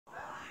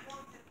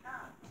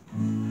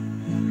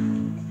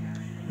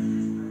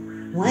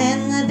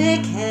When the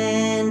big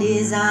hand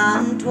is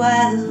on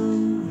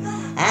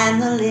 12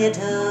 and the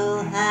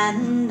little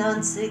hand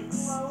on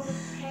 6,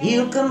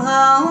 you come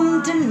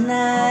home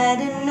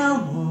tonight and no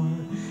more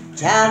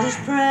childish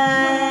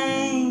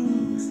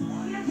pranks.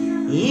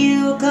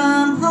 You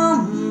come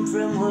home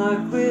from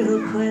work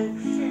real quick,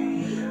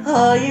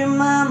 oh, your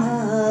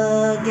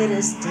mama get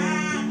a stick.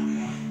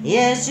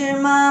 Yes, your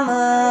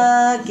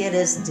mama get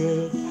a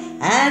stick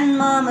and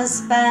mama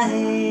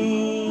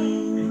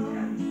spank.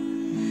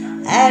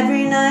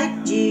 Every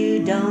night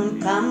you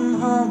don't come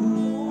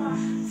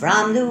home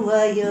from the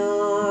way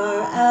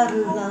you're out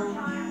alone.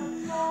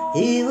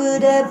 Who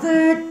would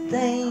ever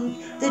think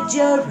that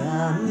you're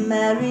a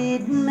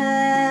married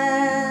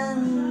man?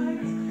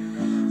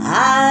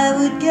 I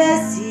would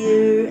guess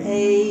your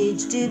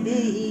age to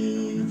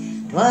be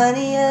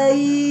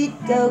 28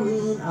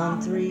 going on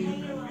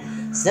 3.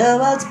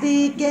 So I'll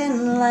speak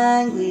in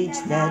language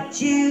that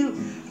you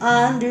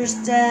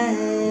understand.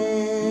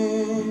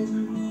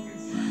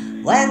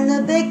 When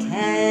the big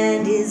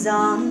hand is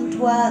on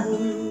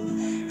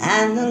 12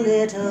 and the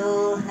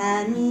little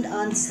hand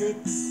on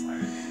 6,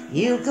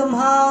 you come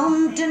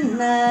home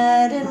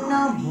tonight and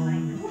no more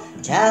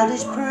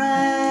childish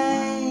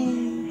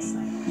pranks.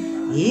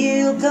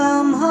 You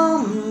come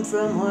home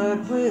from work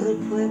real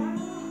quick,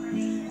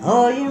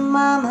 or your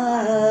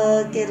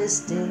mama get a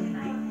stick.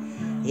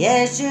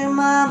 Yes, your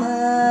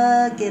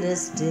mama get a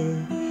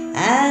stick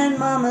and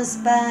mama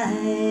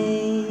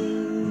spank.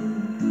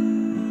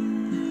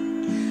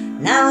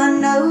 Now I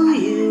know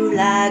you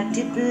like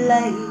to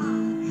play,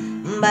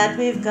 but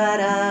we've got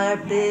our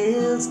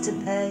bills to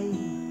pay,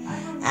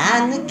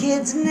 and the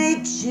kids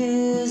need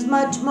shoes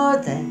much more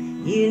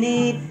than you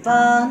need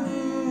fun.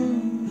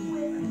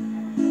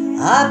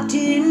 Up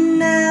to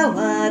now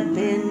I've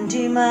been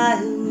to my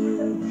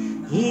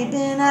own, you've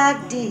been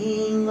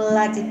acting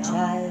like a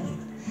child,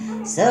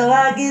 so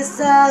I guess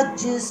I'll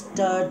just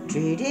start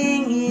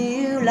treating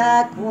you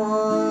like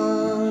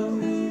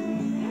one.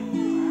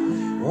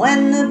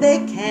 When the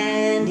big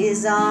hand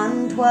is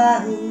on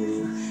 12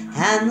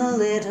 and the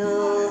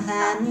little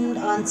hand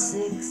on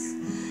 6,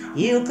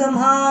 you come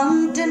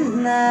home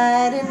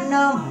tonight and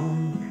no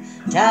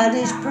more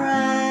childish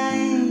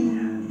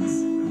pranks.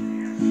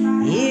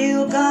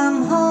 You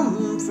come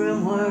home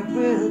from work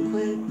real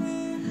quick,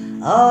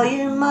 oh,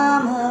 your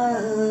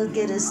mama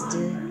get a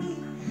stick.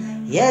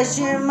 Yes,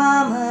 your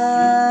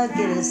mama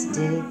get a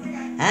stick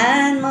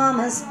and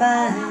mama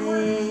spank.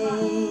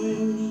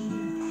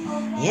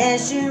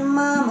 Yes, your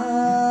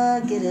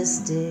mama get a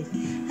stick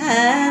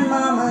and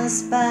mama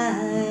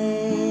spank.